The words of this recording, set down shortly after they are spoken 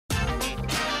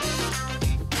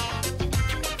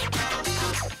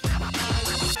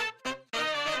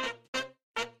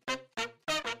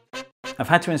I've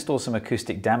had to install some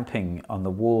acoustic damping on the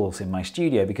walls in my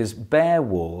studio because bare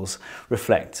walls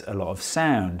reflect a lot of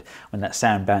sound. When that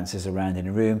sound bounces around in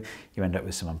a room, you end up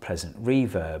with some unpleasant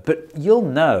reverb. But you'll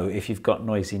know if you've got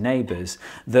noisy neighbours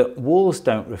that walls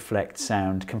don't reflect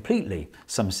sound completely.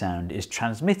 Some sound is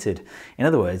transmitted. In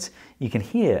other words, you can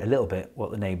hear a little bit what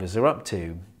the neighbours are up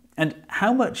to. And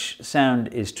how much sound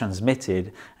is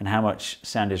transmitted and how much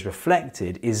sound is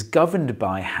reflected is governed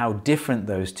by how different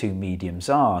those two mediums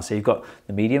are. So you've got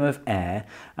the medium of air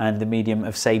and the medium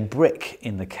of, say, brick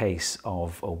in the case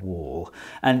of a wall.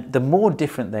 And the more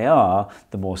different they are,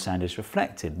 the more sound is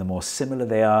reflected. The more similar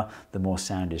they are, the more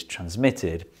sound is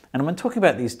transmitted. And when talking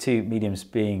about these two mediums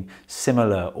being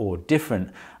similar or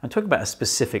different, I'm talking about a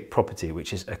specific property,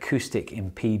 which is acoustic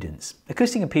impedance.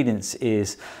 Acoustic impedance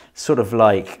is sort of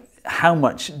like how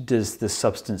much does the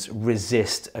substance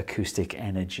resist acoustic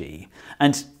energy?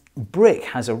 And brick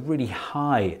has a really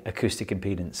high acoustic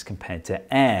impedance compared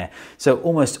to air. So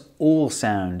almost all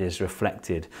sound is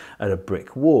reflected at a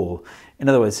brick wall. In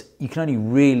other words, you can only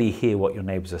really hear what your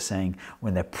neighbours are saying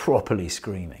when they're properly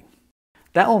screaming.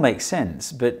 That all makes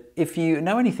sense, but if you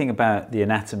know anything about the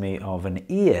anatomy of an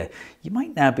ear, you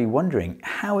might now be wondering,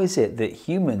 how is it that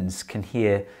humans can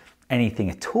hear anything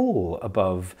at all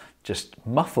above just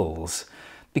muffles?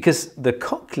 Because the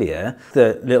cochlea,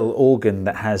 the little organ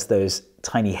that has those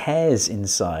tiny hairs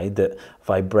inside that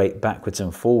vibrate backwards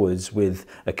and forwards with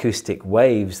acoustic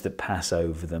waves that pass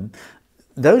over them,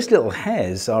 those little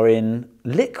hairs are in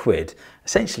liquid,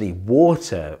 essentially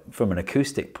water from an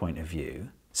acoustic point of view.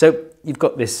 So you've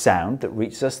got this sound that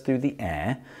reaches us through the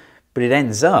air, but it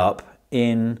ends up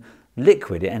in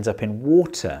liquid, it ends up in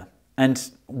water. And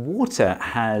water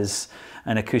has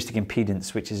an acoustic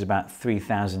impedance which is about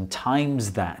 3,000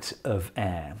 times that of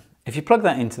air. If you plug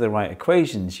that into the right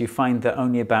equations, you find that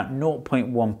only about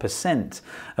 0.1%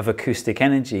 of acoustic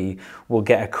energy will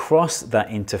get across that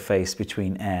interface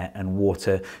between air and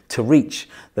water to reach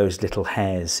those little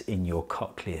hairs in your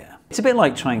cochlea. It's a bit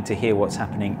like trying to hear what's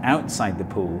happening outside the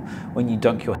pool when you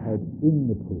dunk your head in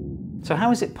the pool. So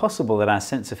how is it possible that our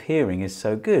sense of hearing is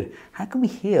so good? How can we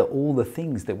hear all the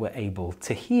things that we're able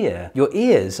to hear? Your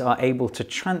ears are able to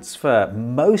transfer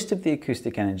most of the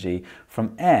acoustic energy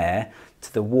from air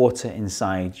to the water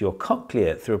inside your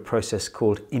cochlea through a process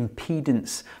called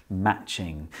impedance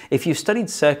matching. If you've studied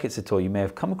circuits at all, you may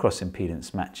have come across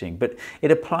impedance matching, but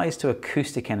it applies to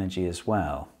acoustic energy as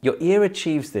well. Your ear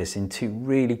achieves this in two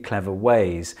really clever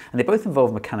ways, and they both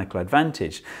involve mechanical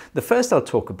advantage. The first I'll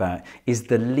talk about is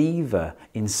the lever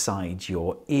inside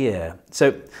your ear.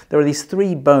 So there are these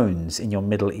three bones in your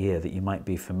middle ear that you might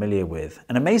be familiar with,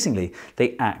 and amazingly,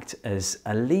 they act as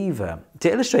a lever.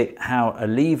 To illustrate how a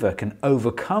lever can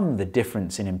overcome the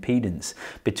difference in impedance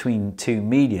between two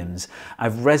mediums,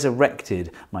 I've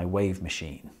resurrected my wave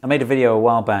machine. I made a video a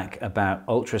while back about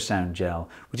ultrasound gel,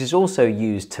 which is also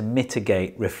used to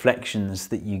mitigate reflections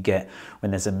that you get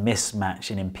when there's a mismatch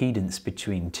in impedance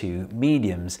between two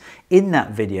mediums. In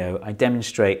that video, I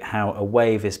demonstrate how a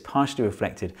wave is partially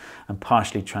reflected and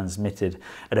partially transmitted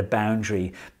at a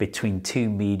boundary between two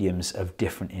mediums of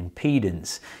different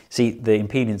impedance. See, the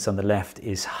impedance on the left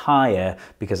is higher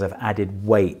because I've added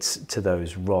weights to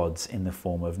those rods in the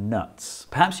form of nuts.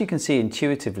 Perhaps you can see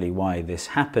intuitively why this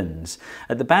happens.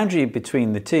 At the boundary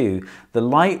between the two, the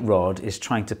light rod is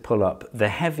trying to pull up the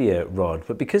heavier rod,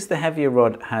 but because the heavier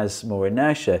rod has more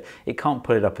inertia, it can't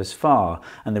pull it up as far,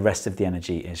 and the rest of the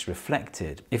energy is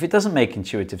reflected. If it doesn't make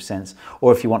intuitive sense,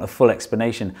 or if you want a full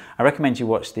explanation, I recommend you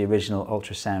watch the original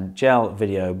ultrasound gel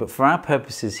video, but for our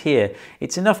purposes here,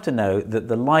 it's enough to know that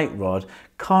the light rod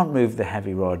can't move the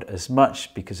heavy rod as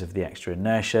much because of the extra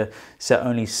inertia, so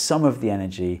only some of the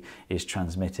energy is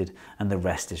transmitted and the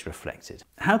rest is reflected.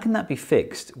 How can that be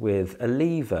fixed with a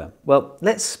lever? Well,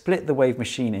 let's split the wave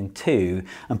machine in two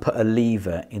and put a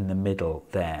lever in the middle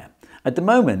there. At the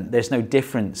moment, there's no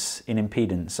difference in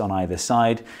impedance on either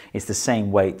side. It's the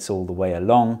same weights all the way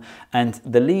along, and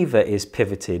the lever is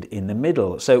pivoted in the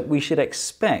middle. So we should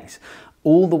expect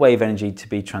all the wave energy to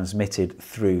be transmitted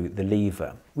through the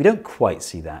lever. We don't quite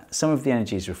see that. Some of the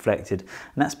energy is reflected,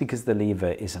 and that's because the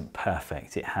lever isn't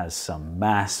perfect. It has some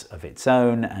mass of its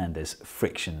own and there's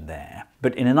friction there.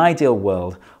 But in an ideal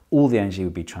world, all the energy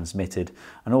would be transmitted,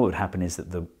 and all that would happen is that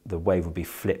the wave would be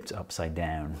flipped upside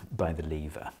down by the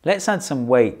lever. Let's add some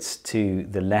weights to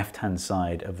the left-hand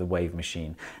side of the wave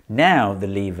machine. Now the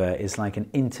lever is like an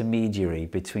intermediary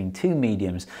between two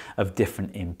mediums of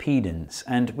different impedance,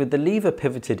 and with the lever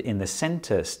pivoted in the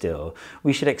center still,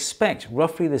 we should expect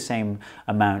roughly the same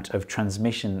amount of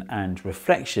transmission and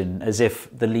reflection as if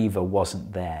the lever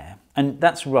wasn't there. And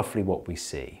that's roughly what we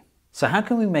see. So how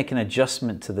can we make an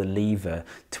adjustment to the lever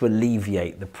to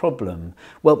alleviate the problem?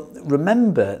 Well,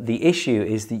 remember the issue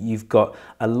is that you've got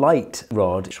a light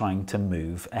rod trying to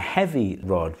move a heavy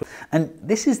rod. And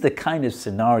this is the kind of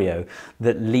scenario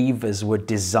that levers were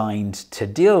designed to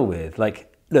deal with.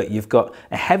 Like, look, you've got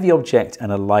a heavy object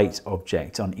and a light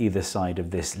object on either side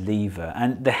of this lever,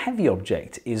 and the heavy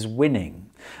object is winning.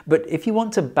 But if you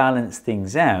want to balance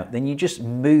things out, then you just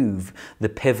move the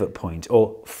pivot point,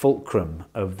 or fulcrum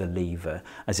of the lever,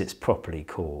 as it's properly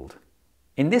called.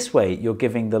 In this way, you're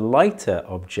giving the lighter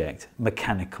object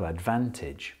mechanical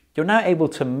advantage. You're now able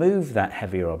to move that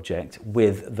heavier object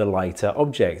with the lighter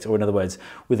object, or in other words,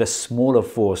 with a smaller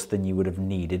force than you would have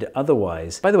needed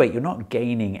otherwise. By the way, you're not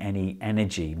gaining any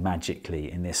energy magically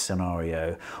in this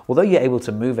scenario. Although you're able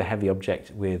to move a heavy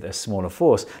object with a smaller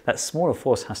force, that smaller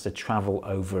force has to travel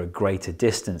over a greater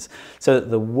distance, so that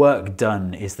the work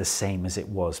done is the same as it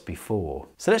was before.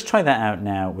 So let's try that out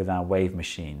now with our wave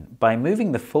machine. By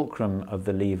moving the fulcrum of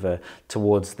the lever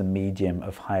towards the medium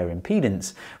of higher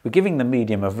impedance, we're giving the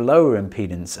medium of lower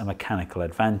impedance a mechanical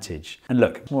advantage. And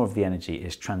look, more of the energy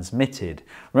is transmitted.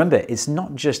 Remember, it's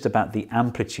not just about the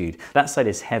amplitude. That side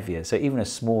is heavier, so even a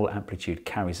small amplitude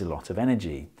carries a lot of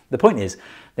energy. The point is,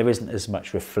 there isn't as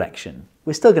much reflection.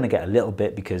 We're still going to get a little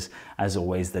bit because, as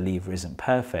always, the lever isn't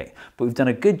perfect, but we've done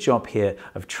a good job here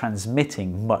of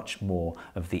transmitting much more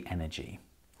of the energy.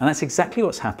 And that's exactly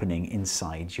what's happening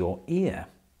inside your ear.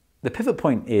 The pivot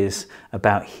point is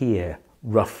about here,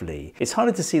 roughly. It's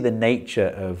harder to see the nature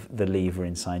of the lever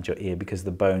inside your ear because the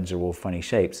bones are all funny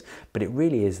shapes, but it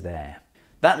really is there.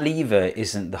 That lever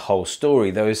isn't the whole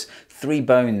story. Those 3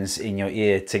 bones in your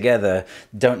ear together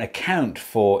don't account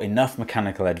for enough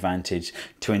mechanical advantage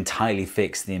to entirely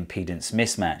fix the impedance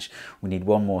mismatch. We need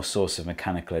one more source of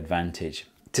mechanical advantage.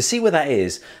 To see where that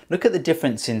is, look at the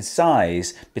difference in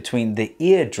size between the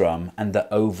eardrum and the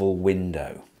oval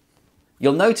window.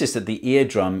 You'll notice that the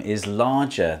eardrum is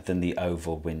larger than the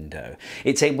oval window.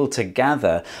 It's able to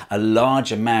gather a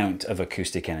large amount of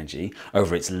acoustic energy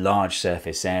over its large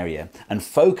surface area and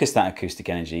focus that acoustic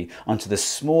energy onto the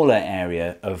smaller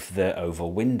area of the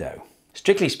oval window.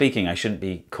 Strictly speaking, I shouldn't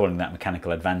be calling that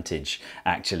mechanical advantage,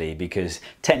 actually, because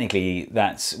technically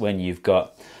that's when you've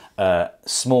got a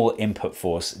small input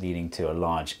force leading to a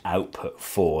large output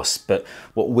force. But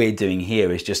what we're doing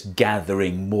here is just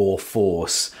gathering more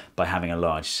force by having a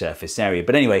large surface area.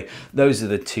 But anyway, those are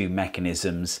the 2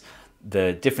 mechanisms,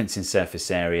 the difference in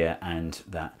surface area and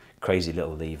that crazy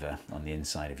little lever on the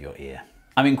inside of your ear.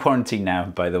 I'm in quarantine now,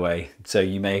 by the way, so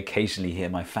you may occasionally hear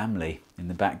my family in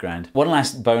the background. One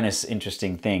last bonus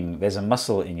interesting thing, there's a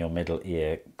muscle in your middle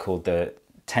ear called the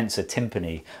tensor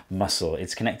tympani muscle.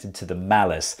 It's connected to the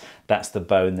malleus. That's the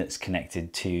bone that's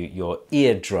connected to your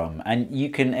eardrum. And you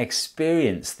can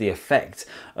experience the effect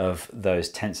of those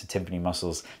tensor tympani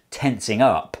muscles tensing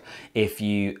up if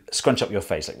you scrunch up your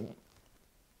face, like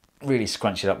really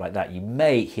scrunch it up like that. You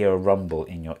may hear a rumble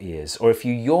in your ears. Or if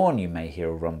you yawn, you may hear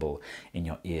a rumble in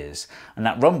your ears. And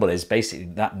that rumble is basically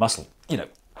that muscle,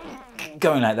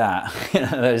 going like that.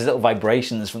 Those little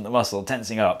vibrations from the muscle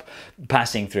tensing up,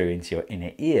 passing through into your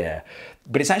inner ear.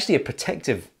 But it's actually a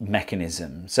protective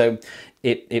mechanism. So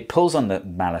it pulls on the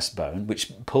malleus bone,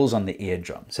 which pulls on the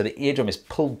eardrum. So the eardrum is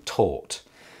pulled taut.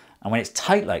 And when it's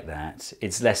tight like that,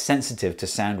 it's less sensitive to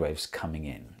sound waves coming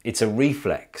in. It's a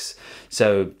reflex.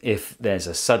 So if there's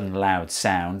a sudden loud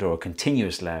sound or a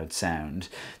continuous loud sound,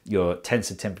 your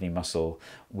tensor tympani muscle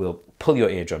will pull your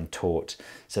eardrum taut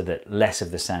so that less of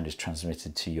the sound is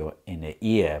transmitted to your inner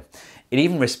ear. It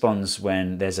even responds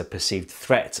when there's a perceived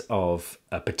threat of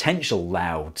a potential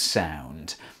loud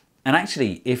sound. And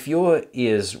actually, if your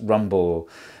ears rumble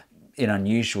in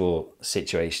unusual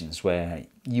situations where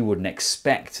you wouldn't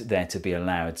expect there to be a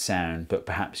loud sound, but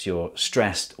perhaps you're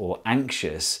stressed or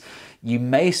anxious, you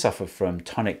may suffer from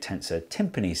tonic tensor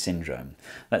tympani syndrome.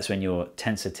 That's when your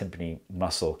tensor tympani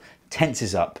muscle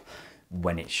tenses up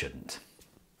when it shouldn't.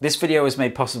 This video was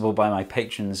made possible by my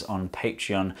patrons on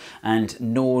Patreon and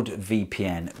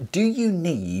NordVPN. Do you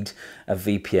need a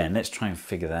VPN? Let's try and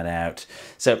figure that out.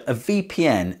 So a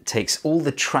VPN takes all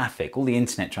the traffic, all the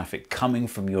internet traffic coming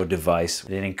from your device, it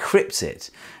encrypts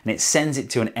it, and it sends it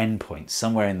to an endpoint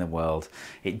somewhere in the world.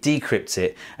 It decrypts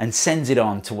it and sends it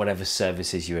on to whatever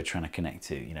services you are trying to connect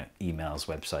to, emails,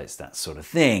 websites, that sort of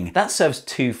thing. That serves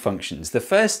 2 functions. The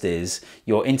first is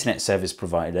your internet service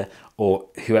provider or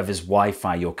whoever's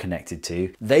Wi-Fi you're you're connected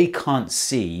to, they can't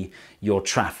see your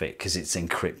traffic because it's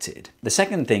encrypted. The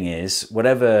second thing is,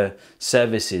 whatever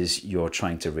services you're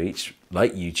trying to reach,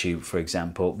 like YouTube, for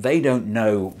example, they don't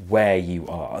know where you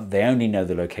are. They only know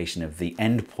the location of the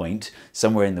endpoint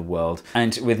somewhere in the world.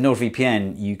 And with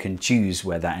NordVPN, you can choose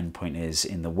where that endpoint is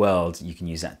in the world. You can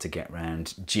use that to get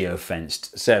around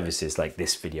geo-fenced services like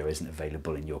this video isn't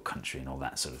available in your country and all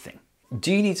that sort of thing.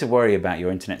 Do you need to worry about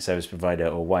your internet service provider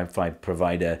or Wi-Fi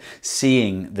provider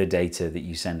seeing the data that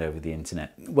you send over the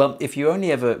internet? Well, if you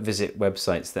only ever visit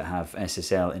websites that have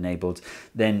SSL enabled,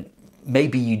 then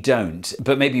maybe you don't,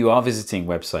 but maybe you are visiting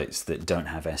websites that don't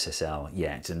have SSL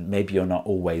yet, and maybe you're not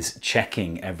always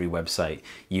checking every website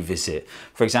you visit.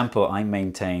 For example, I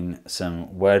maintain some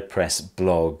WordPress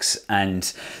blogs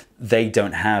and they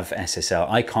don't have SSL.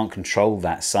 I can't control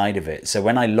that side of it. So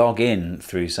when I log in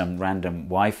through some random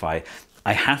Wi-Fi,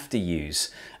 I have to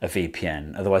use a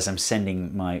VPN, otherwise I'm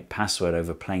sending my password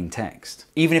over plain text.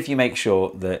 Even if you make sure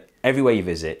that everywhere you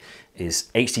visit is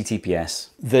HTTPS,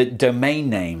 the domain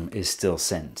name is still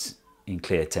sent in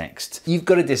clear text. You've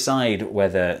got to decide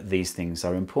whether these things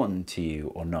are important to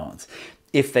you or not.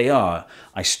 If they are,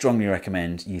 I strongly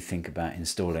recommend you think about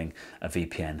installing a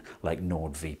VPN like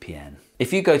NordVPN.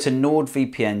 If you go to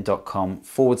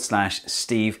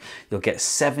nordvpn.com/Steve, you'll get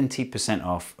 70%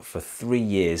 off for 3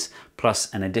 years, plus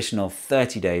an additional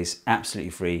 30 days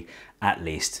absolutely free at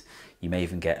least. You may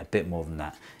even get a bit more than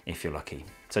that if you're lucky.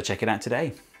 So check it out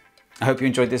today. I hope you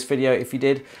enjoyed this video. If you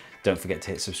did, don't forget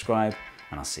to hit subscribe,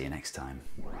 and I'll see you next time.